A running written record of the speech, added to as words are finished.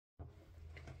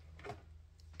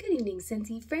Good evening,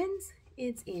 Scentsy friends.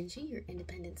 It's Angie, your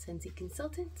independent Scentsy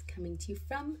consultant, coming to you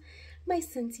from my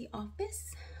Scentsy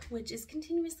office, which is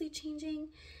continuously changing.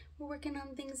 We're working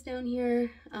on things down here.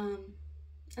 I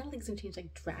don't think it's gonna change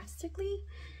like drastically,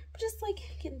 but just like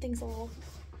getting things a little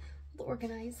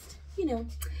organized, you know.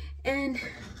 And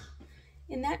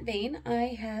in that vein,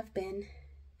 I have been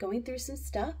going through some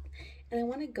stuff, and I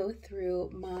want to go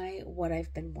through what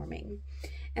I've been warming.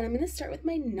 And I'm going to start with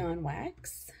my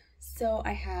non-wax. So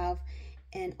I have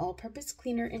an all-purpose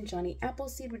cleaner in Johnny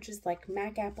Appleseed, which is like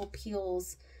Mac apple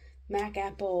peels, Mac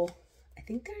apple. I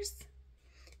think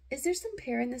is there some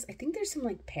pear in this? I think there's some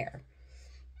like pear.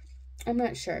 I'm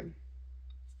not sure.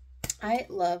 I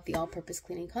love the all-purpose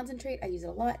cleaning concentrate. I use it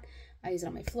a lot. I use it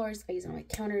on my floors. I use it on my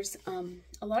counters.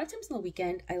 A lot of times on the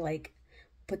weekend, I like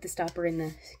put the stopper in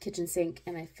the kitchen sink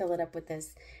and I fill it up with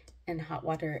this and hot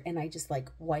water, and I just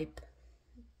like wipe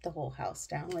the whole house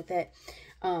down with it.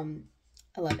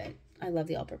 I love it. I love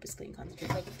the all-purpose cleaning concentrate.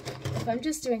 Like if I'm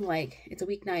just doing like, it's a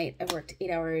weeknight, I've worked 8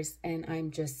 hours and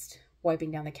I'm just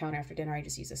wiping down the counter after dinner, I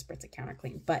just use a spritz of counter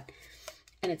clean. But,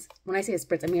 and it's, when I say a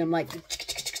spritz, I mean, I'm like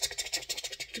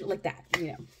that, you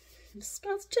know, just a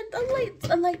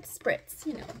light spritz,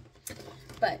 you know.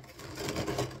 But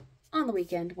on the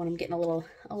weekend, when I'm getting a little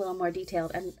more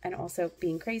detailed and also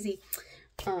being crazy,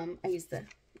 I use the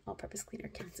all-purpose cleaner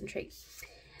concentrate.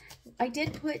 I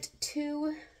did put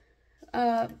 2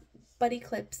 buddy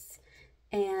clips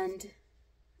and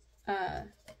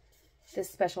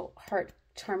this special heart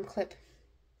charm clip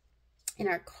in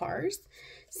our cars.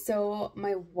 So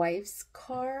my wife's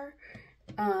car,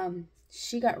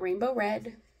 she got rainbow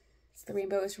red. The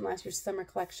rainbow is from last year's summer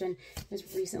collection. It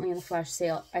was recently in the flash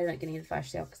sale. I didn't get any of the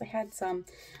flash sale because I had some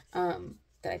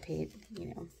that I paid, you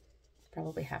know,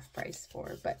 probably half price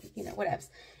for, but you know, whatevs.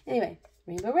 Anyway,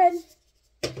 rainbow red.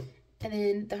 And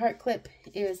then the heart clip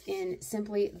is in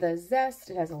Simply the Zest.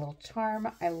 It has a little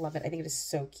charm. I love it. I think it is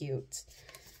so cute.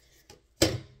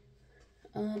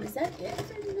 Is that it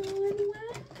for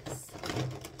non-wax?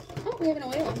 Oh, we have an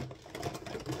oil.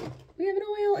 We have an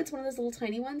oil. It's one of those little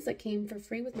tiny ones that came for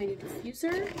free with my new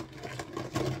diffuser.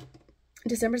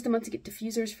 December's the month to get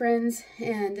diffusers, friends.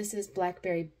 And this is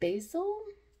Blackberry Basil.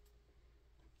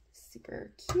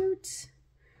 Super cute.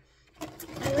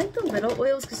 I like the little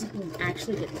oils because you can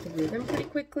actually get through them pretty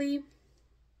quickly.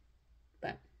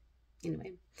 But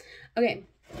anyway. Okay.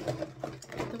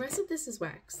 The rest of this is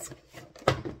wax.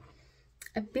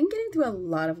 I've been getting through a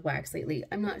lot of wax lately.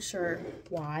 I'm not sure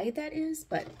why that is,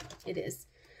 but it is.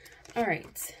 All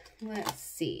right, let's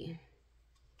see.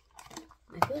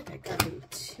 I feel like I got through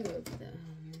 2 of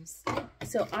those.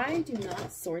 So I do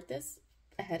not sort this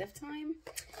ahead of time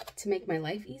to make my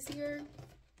life easier.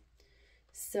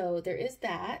 So there is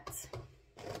that.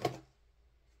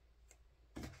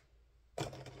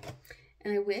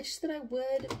 And I wish that I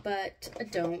would, but I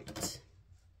don't.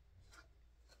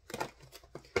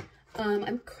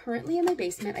 I'm currently in my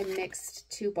basement. I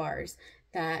mixed 2 bars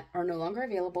that are no longer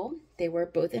available. They were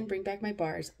both in Bring Back My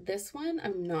Bars. This one,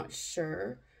 I'm not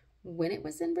sure when it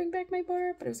was in Bring Back My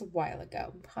Bar, but it was a while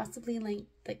ago, possibly like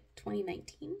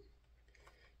 2019,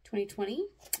 2020.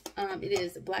 It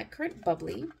is Blackcurrant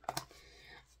Bubbly,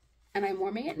 and I'm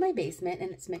warming it in my basement,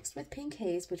 and it's mixed with Pink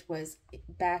Haze, which was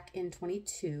back in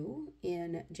 22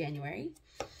 in January.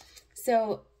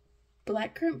 So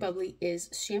Blackcurrant Bubbly is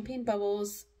champagne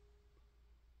bubbles,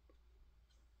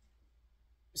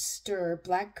 stir,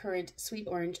 blackcurrant, sweet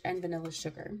orange, and vanilla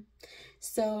sugar.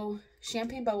 So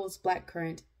champagne bubbles,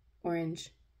 blackcurrant, orange,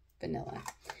 vanilla.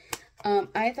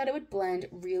 I thought it would blend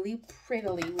really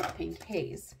prettily with Pink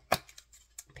Haze.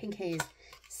 Pink Haze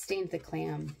stained the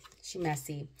clam. She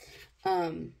messy.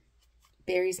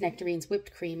 Berries, nectarines,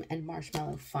 whipped cream, and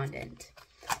marshmallow fondant.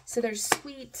 So they're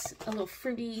sweet, a little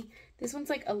fruity. This one's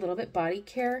like a little bit body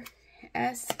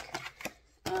care-esque,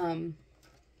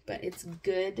 but it's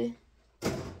good.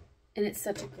 And it's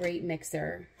such a great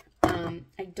mixer.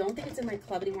 I don't think it's in my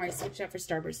club anymore. I switched out for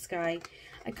Starburst Sky.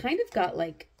 I kind of got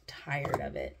like tired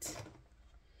of it.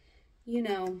 You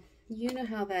know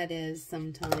how that is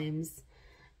sometimes.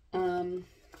 Sorry,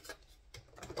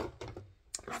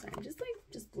 I'm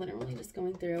just literally just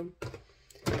going through.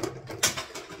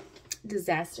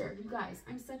 Disaster. You guys,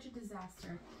 I'm such a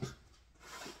disaster.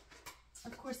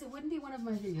 Of course, it wouldn't be one of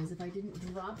my videos if I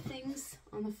didn't drop things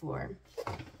on the floor.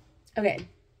 Okay.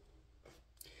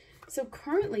 So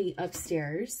currently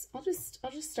upstairs, I'll just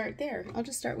start there. I'll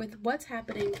just start with what's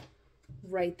happening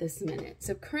right this minute.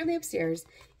 So currently upstairs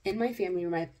in my family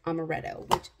room, I have Amaretto,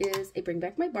 which is a Bring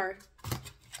Back My Bar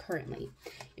currently.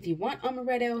 If you want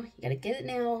Amaretto, you gotta get it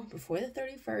now before the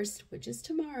 31st, which is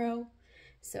tomorrow.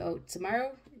 So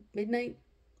tomorrow, midnight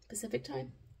Pacific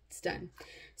time, It's done.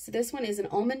 So this one is an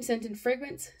almond scented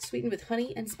fragrance sweetened with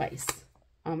honey and spice.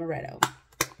 Amaretto.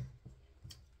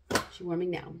 She's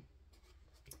warming now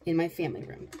in my family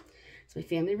room. So my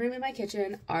family room and my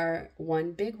kitchen are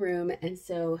one big room. And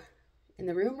so in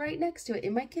the room right next to it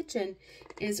in my kitchen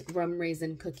is rum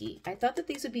raisin cookie. I thought that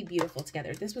these would be beautiful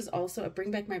together. This was also a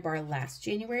Bring Back My Bar last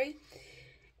January.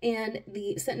 And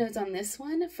the scent notes on this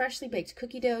one, freshly baked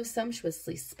cookie dough,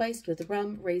 sumptuously spiced with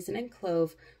rum, raisin, and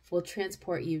clove, will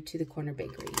transport you to the corner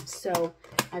bakery. So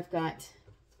I've got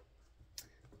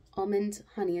almond,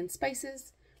 honey, and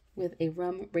spices with a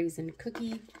rum raisin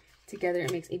cookie. Together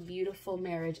it makes a beautiful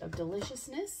marriage of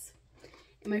deliciousness.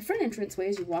 In my front entranceway,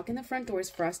 as you walk in the front door,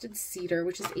 is Frosted Cedar,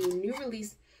 which is a new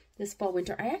release this fall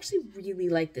winter. I actually really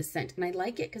like this scent, and I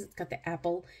like it because it's got the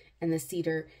apple and the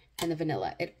cedar and the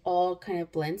vanilla. It all kind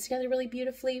of blends together really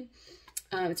beautifully.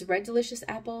 It's a red delicious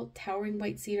apple, towering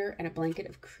white cedar, and a blanket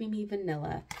of creamy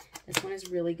vanilla. This one is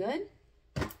really good.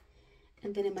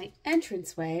 And then in my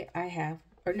entranceway, I have,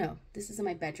 or no, this is in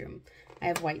my bedroom. I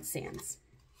have White Sands.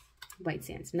 White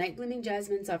Sands, night blooming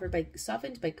jasmine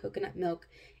softened by coconut milk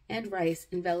and rice,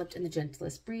 enveloped in the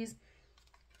gentlest breeze.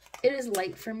 It is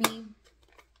light for me.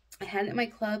 I had it at my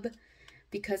club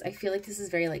because I feel like this is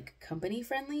very like company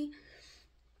friendly,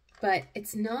 but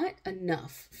it's not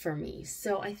enough for me.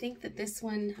 So I think that this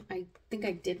one, I think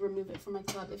I did remove it from my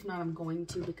club. If not, I'm going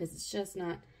to, because it's just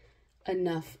not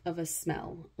enough of a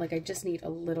smell. Like I just need a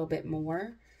little bit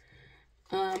more.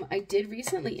 I did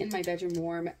recently in my bedroom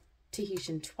warm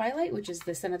Tahitian Twilight, which is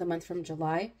the scent of the month from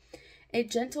July. A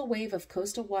gentle wave of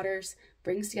coastal waters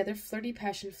brings together flirty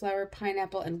passion flower,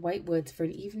 pineapple, and white woods for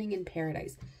an evening in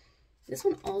paradise. This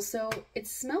one also, it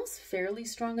smells fairly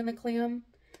strong in the clam,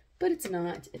 but it's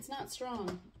not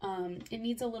strong. It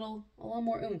needs a little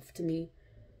more oomph to me.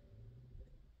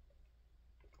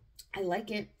 I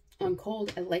like it on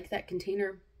cold. I like that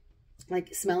container.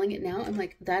 Like smelling it now, I'm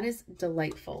like, that is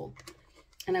delightful.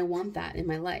 And I want that in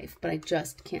my life, but I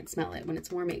just can't smell it when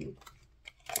it's warming.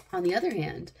 On the other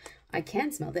hand, I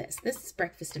can smell this. This is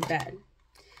breakfast in bed.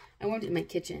 I warmed it in my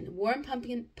kitchen. Warm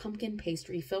pumpkin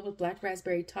pastry filled with black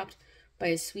raspberry topped by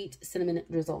a sweet cinnamon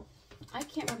drizzle. I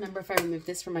can't remember if I removed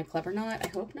this from my club or not. I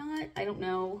hope not. I don't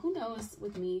know. Who knows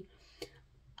with me?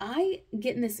 I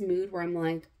get in this mood where I'm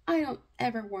like, I don't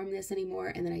ever warm this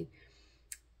anymore. And then I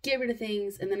get rid of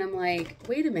things. And then I'm like,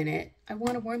 wait a minute. I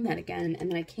want to warm that again. And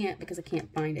then I can't because I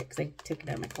can't find it because I took it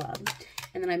out of my club.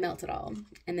 And then I melt it all.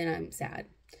 And then I'm sad.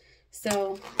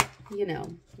 So, you know,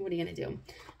 what are you going to do?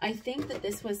 I think that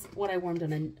this was what I warmed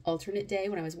on an alternate day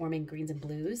when I was warming greens and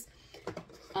blues.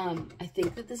 I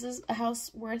think that this is a house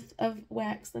worth of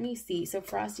wax. Let me see. So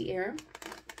Frosty Air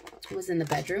was in the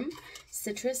bedroom.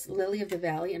 Citrus, Lily of the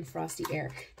Valley, and Frosty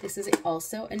Air. This is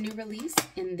also a new release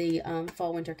in the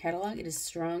fall winter catalog. It is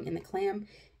strong in the clam.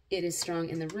 It is strong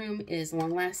in the room. It is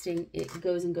long lasting. It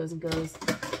goes and goes and goes.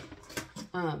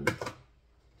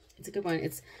 It's a good one.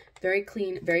 It's very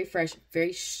clean, very fresh,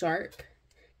 very sharp.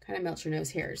 Kind of melts your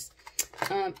nose hairs.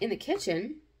 In the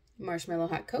kitchen, Marshmallow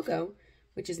Hot Cocoa,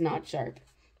 which is not sharp,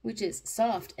 which is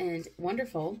soft and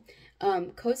wonderful.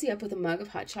 Cozy up with a mug of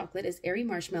hot chocolate as airy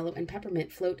marshmallow and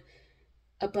peppermint float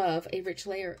above a rich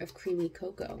layer of creamy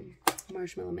cocoa.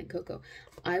 Marshmallow mint cocoa.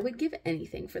 I would give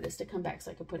anything for this to come back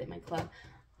so I could put it in my club.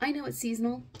 I know it's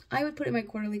seasonal. I would put it in my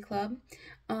quarterly club.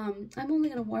 I'm only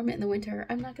going to warm it in the winter.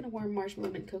 I'm not going to warm marshmallow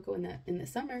mint cocoa in the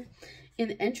summer. In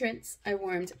the entrance, I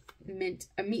warmed Meet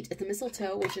at the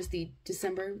Mistletoe, which is the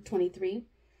December 23.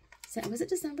 Was it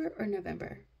December or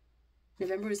November?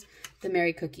 November was the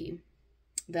Merry cookie.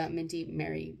 The minty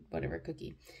Merry whatever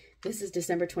cookie. This is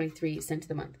December 23 scent of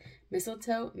the month.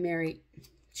 Mistletoe, Merry,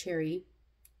 Cherry,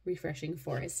 Refreshing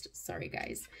Forest. Sorry,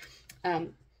 guys.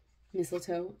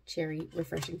 Mistletoe, Cherry,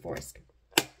 Refreshing Forest.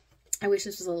 I wish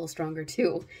this was a little stronger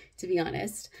too, to be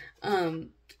honest.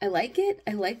 I like it.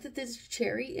 I like that there's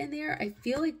cherry in there. I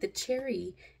feel like the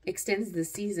cherry extends the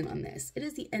season on this. It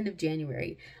is the end of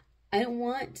January. I don't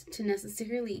want to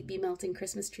necessarily be melting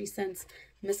Christmas tree scents.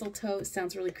 Mistletoe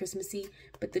sounds really Christmassy,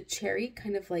 but the cherry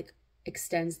kind of like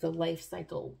extends the life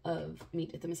cycle of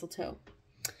Meet at the Mistletoe.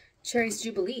 Cherry's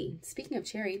Jubilee. Speaking of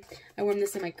cherry, I warmed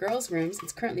this in my girls' rooms.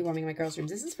 It's currently warming in my girls'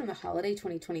 rooms. This is from the Holiday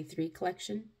 2023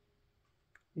 collection.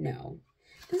 No.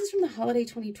 This is from the Holiday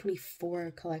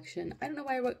 2024 collection. I don't know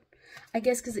why I wrote... I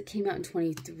guess because it came out in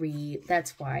 23.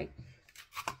 That's why.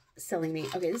 Selling me.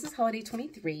 Okay, this is Holiday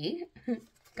 23.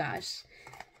 Gosh.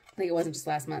 I think it wasn't just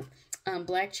last month.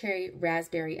 Black cherry,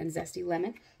 raspberry, and zesty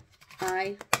lemon.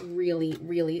 I really,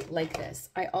 really like this.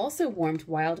 I also warmed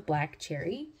wild black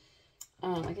cherry.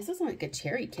 I guess that's like a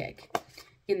cherry kick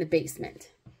in the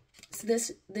basement. So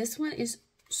this one is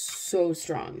so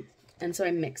strong. And so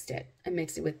I mixed it. I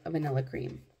mixed it with a vanilla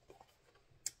cream.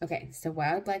 Okay, so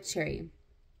wild black cherry.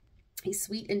 A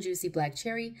sweet and juicy black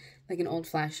cherry, like an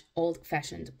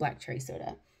old-fashioned black cherry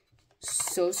soda.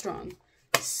 So strong.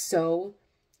 So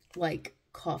like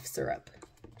cough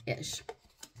syrup-ish.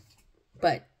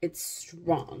 But it's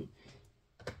strong.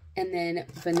 And then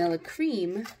vanilla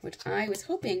cream, which I was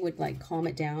hoping would like calm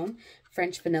it down.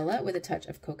 French vanilla with a touch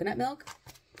of coconut milk.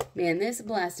 Man, this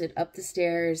blasted up the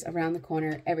stairs, around the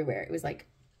corner, everywhere. It was like,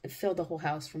 it filled the whole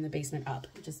house from the basement up.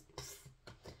 Just,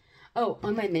 oh,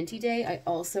 on my minty day, I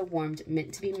also warmed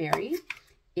Mint to be Merry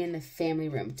in the family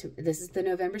room. This is the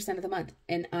November scent of the month.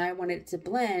 And I wanted it to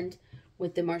blend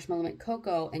with the marshmallow mint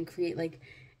cocoa and create like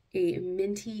a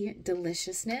minty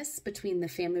deliciousness between the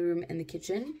family room and the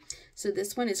kitchen. So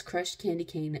this one is crushed candy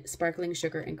cane, sparkling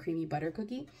sugar, and creamy butter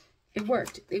cookie. It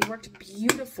worked. It worked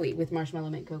beautifully with marshmallow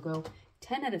mint cocoa.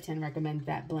 10 out of 10 recommend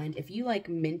that blend. If you like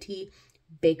minty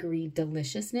bakery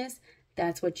deliciousness,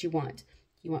 that's what you want.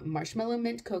 You want marshmallow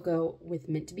mint cocoa with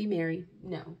Mint to be Merry.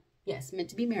 No. Yes, Mint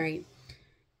to be Merry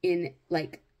in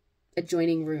like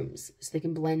adjoining rooms so they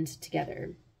can blend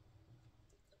together.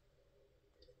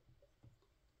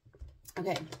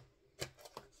 Okay,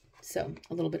 so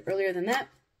a little bit earlier than that,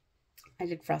 I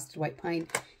did Frosted White Pine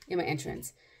in my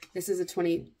entrance. This is a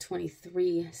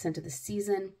 2023 scent of the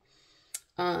season.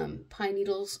 Pine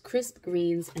needles, crisp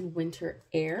greens, and winter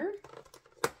air.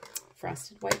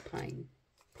 Frosted White Pine.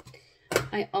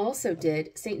 I also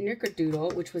did St.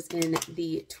 Nickerdoodle, which was in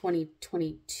the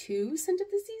 2022 scent of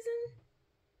the season.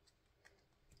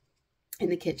 In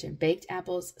the kitchen, baked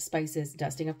apples, spices,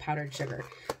 dusting of powdered sugar.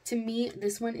 To me,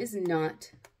 this one is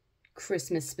not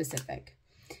Christmas specific.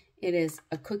 It is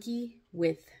a cookie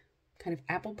with kind of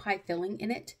apple pie filling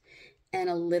in it and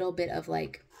a little bit of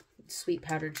like sweet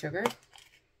powdered sugar.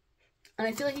 And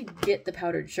I feel like you get the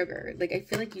powdered sugar. Like I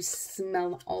feel like you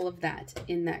smell all of that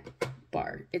in that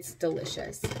bar. It's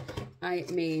delicious. I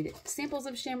made samples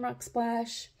of Shamrock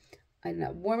Splash. I did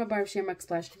not warm a bar of Shamrock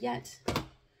Splash yet,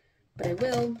 but I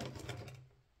will.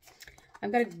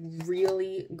 I've got a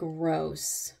really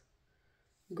gross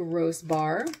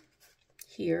bar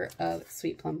here of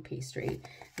sweet plum pastry.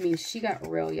 I mean, she got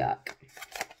real yuck.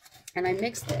 And I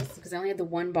mixed this because I only had the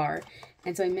one bar.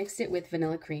 And so I mixed it with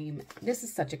vanilla cream. This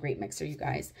is such a great mixer, you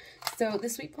guys. So the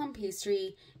sweet plum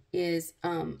pastry is,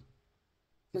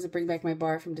 was a Bring Back My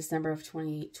Bar from December of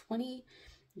 2020.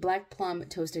 Black plum,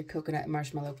 toasted coconut, and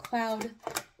marshmallow cloud.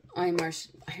 I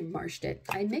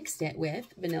mixed it with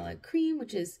vanilla cream,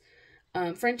 which is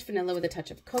French vanilla with a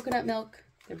touch of coconut milk.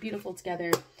 They're beautiful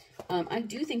together. I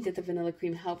do think that the vanilla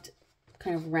cream helped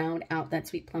kind of round out that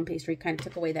sweet plum pastry, kind of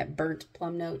took away that burnt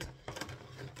plum note.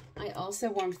 I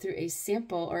also warmed through a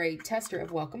sample or a tester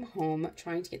of Welcome Home,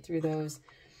 trying to get through those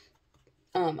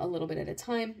a little bit at a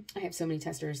time. I have so many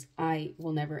testers, I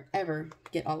will never, ever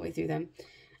get all the way through them.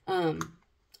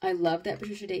 I love that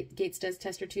Patricia Gates does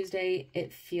Tester Tuesday.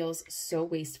 It feels so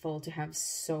wasteful to have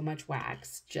so much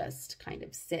wax just kind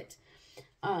of sit.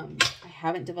 I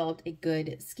haven't developed a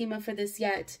good schema for this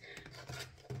yet.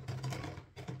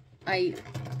 I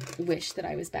wish that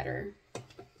I was better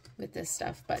with this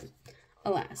stuff, but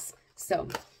alas. So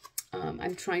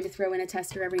I'm trying to throw in a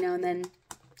tester every now and then.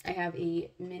 I have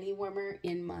a mini warmer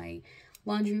in my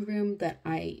laundry room that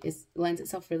lends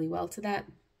itself really well to that.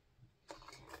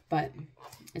 But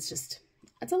it's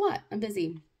a lot. I'm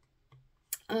busy.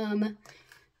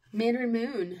 Mandarin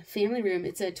Moon, Family Room.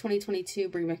 It's a 2022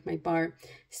 Bring Back My Bar.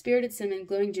 Spirited Cinnamon,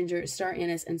 Glowing Ginger, Star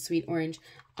Anise, and Sweet Orange.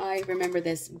 I remember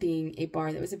this being a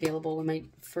bar that was available when my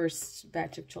first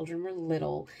batch of children were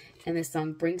little. And this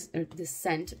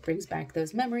scent brings back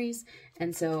those memories.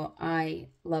 And so I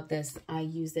love this. I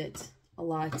use it a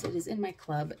lot. It is in my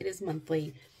club. It is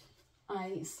monthly.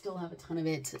 I still have a ton of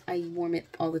it. I warm it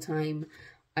all the time.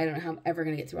 I don't know how I'm ever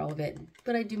going to get through all of it,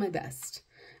 but I do my best.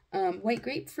 White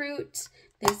Grapefruit.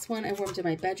 This one I warmed in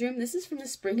my bedroom. This is from the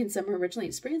spring and summer originally.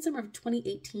 Spring and summer of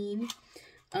 2018.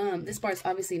 This bar is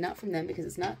obviously not from them because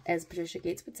it's not, as Patricia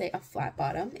Gates would say, a flat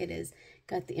bottom. It is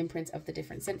got the imprints of the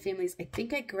different scent families. I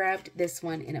think I grabbed this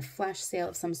one in a flash sale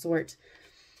of some sort.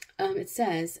 It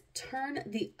says, turn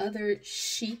the other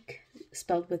chic,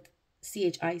 spelled with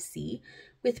C-H-I-C,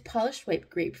 with polished white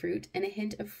grapefruit and a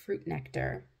hint of fruit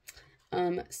nectar.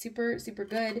 Super, super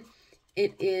good.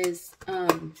 It is,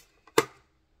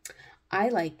 I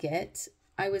like it.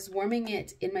 I was warming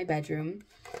it in my bedroom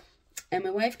and my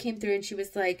wife came through and she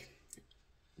was like,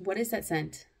 what is that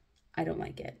scent? I don't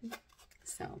like it.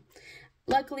 So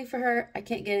luckily for her, I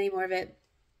can't get any more of it.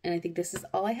 And I think this is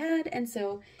all I had. And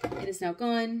so it is now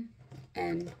gone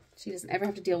and she doesn't ever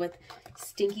have to deal with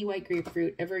stinky white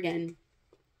grapefruit ever again.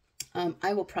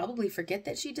 I will probably forget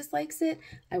that she dislikes it.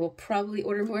 I will probably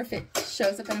order more if it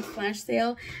shows up in a flash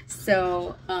sale.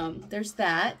 So there's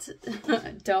that.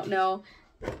 Don't know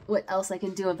what else I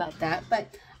can do about that,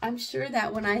 but I'm sure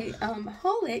that when I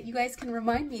haul it, you guys can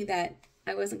remind me that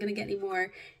I wasn't going to get any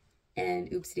more, and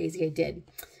oopsie daisy, I did.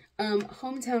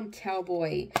 Hometown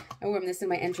Cowboy. I wore this in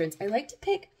my entrance. I like to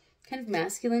pick kind of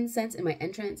masculine scents in my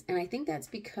entrance, and I think that's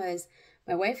because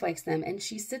my wife likes them, and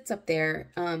she sits up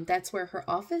there. That's where her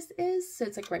office is, so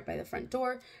it's like right by the front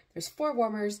door. There's 4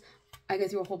 warmers. I go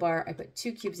through a whole bar. I put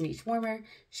 2 cubes in each warmer.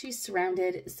 She's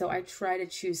surrounded, so I try to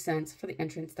choose scents for the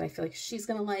entrance that I feel like she's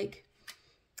gonna like.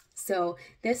 So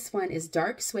this one is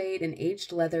dark suede and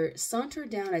aged leather. Saunter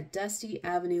down a dusty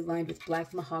avenue lined with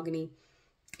black mahogany.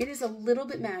 It is a little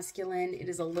bit masculine. It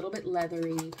is a little bit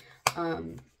leathery.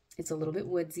 It's a little bit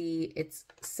woodsy. It's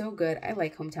so good. I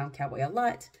like Hometown Cowboy a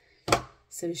lot.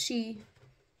 So does she.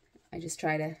 I just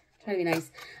try to be nice.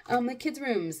 The kids'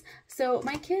 rooms. So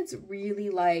my kids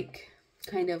really like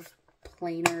kind of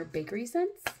plainer bakery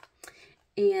scents.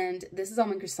 And this is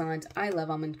almond croissant. I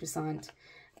love almond croissant.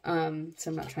 So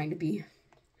I'm not trying to be,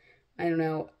 I don't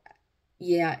know.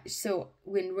 Yeah. So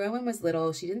when Rowan was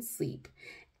little, she didn't sleep.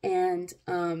 And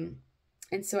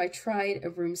so I tried a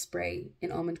room spray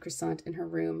in almond croissant in her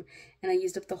room, and I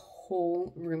used up the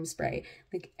whole room spray.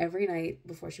 Like every night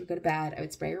before she would go to bed, I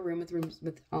would spray her room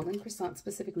with almond croissant,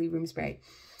 specifically room spray.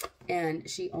 And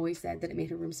she always said that it made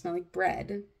her room smell like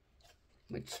bread,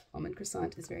 which almond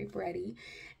croissant is very bready.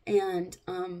 And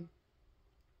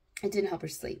it didn't help her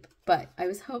sleep, but I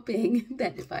was hoping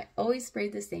that if I always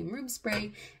sprayed the same room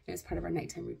spray and as part of our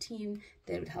nighttime routine,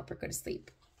 that it would help her go to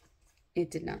sleep. It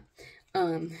did not.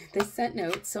 The scent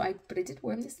notes, but I did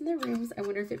warm this in their rooms. I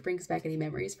wonder if it brings back any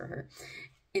memories for her.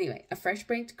 Anyway, a fresh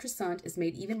baked croissant is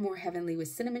made even more heavenly with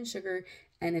cinnamon sugar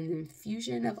and an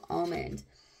infusion of almond.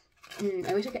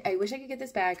 I wish I could get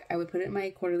this back. I would put it in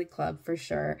my quarterly club for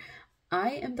sure.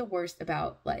 I am the worst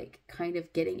about like kind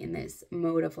of getting in this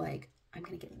mode of like, I'm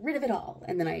going to get rid of it all.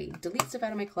 And then I delete stuff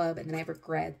out of my club and then I have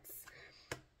regrets.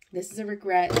 This is a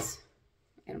regret.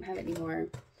 I don't have it anymore.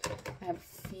 I have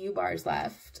a few bars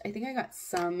left. I think I got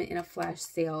some in a flash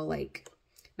sale, like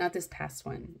not this past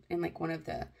one, in like one of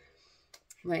the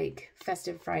like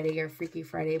Festive Friday or Freaky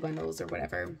Friday bundles or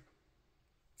whatever.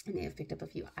 I may have picked up a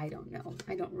few. I don't know.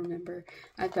 I don't remember.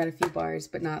 I've got a few bars,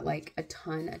 but not like a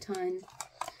ton.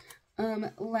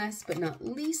 Last but not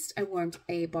least, I warmed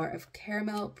a bar of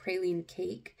caramel praline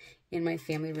cake in my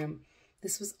family room.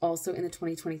 This was also in the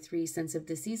 2023 Scents of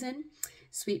the Season.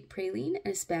 Sweet praline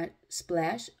and a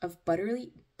splash of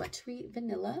buttery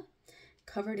vanilla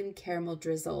covered in caramel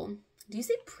drizzle. Do you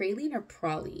say praline or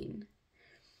praline?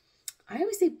 I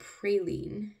always say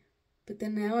praline, but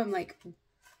then now I'm like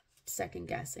second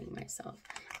guessing myself.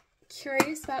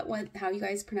 Curious about how you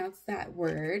guys pronounce that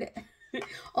word.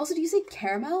 Also, do you say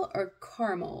caramel or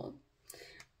caramel?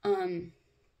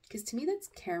 Because to me that's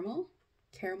caramel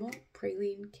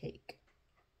praline cake.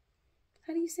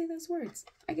 How do you say those words?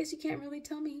 I guess you can't really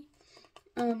tell me.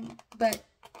 But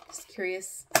just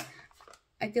curious.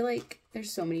 I feel like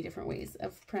there's so many different ways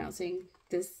of pronouncing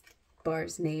this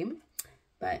bar's name.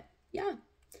 But yeah.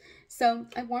 So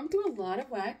I've warmed through a lot of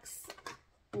wax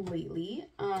lately.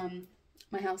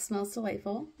 My house smells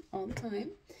delightful all the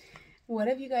time. What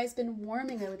have you guys been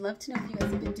warming? I would love to know if you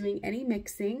guys have been doing any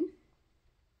mixing.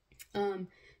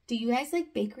 Do you guys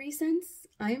like bakery scents?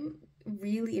 I'm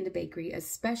really into bakery,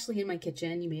 especially in my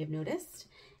kitchen, you may have noticed.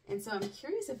 And so I'm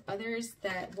curious if others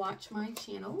that watch my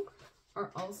channel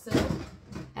are also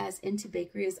as into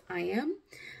bakery as I am.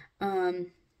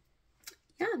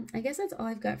 Yeah, I guess that's all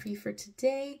I've got for you for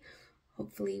today.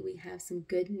 Hopefully we have some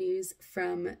good news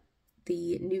from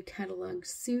the new catalog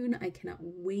soon. I cannot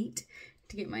wait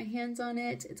to get my hands on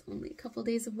it. It's only a couple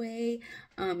days away.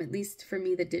 At least for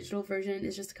me, the digital version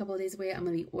is just a couple of days away. I'm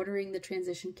going to be ordering the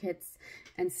transition kits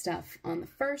and stuff on the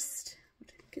 1st, which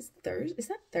I think is Thursday. Is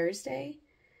that Thursday?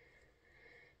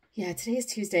 Yeah, today is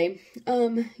Tuesday.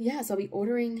 Yeah, so I'll be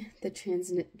ordering the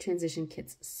transition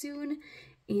kits soon.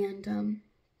 And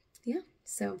yeah,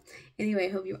 so anyway,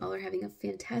 I hope you all are having a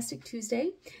fantastic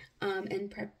Tuesday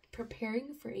and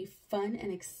preparing for a fun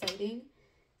and exciting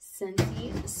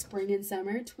Scentsy Spring and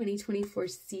Summer 2024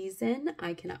 season.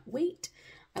 I cannot wait.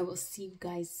 I will see you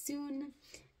guys soon.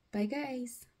 Bye,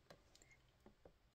 guys.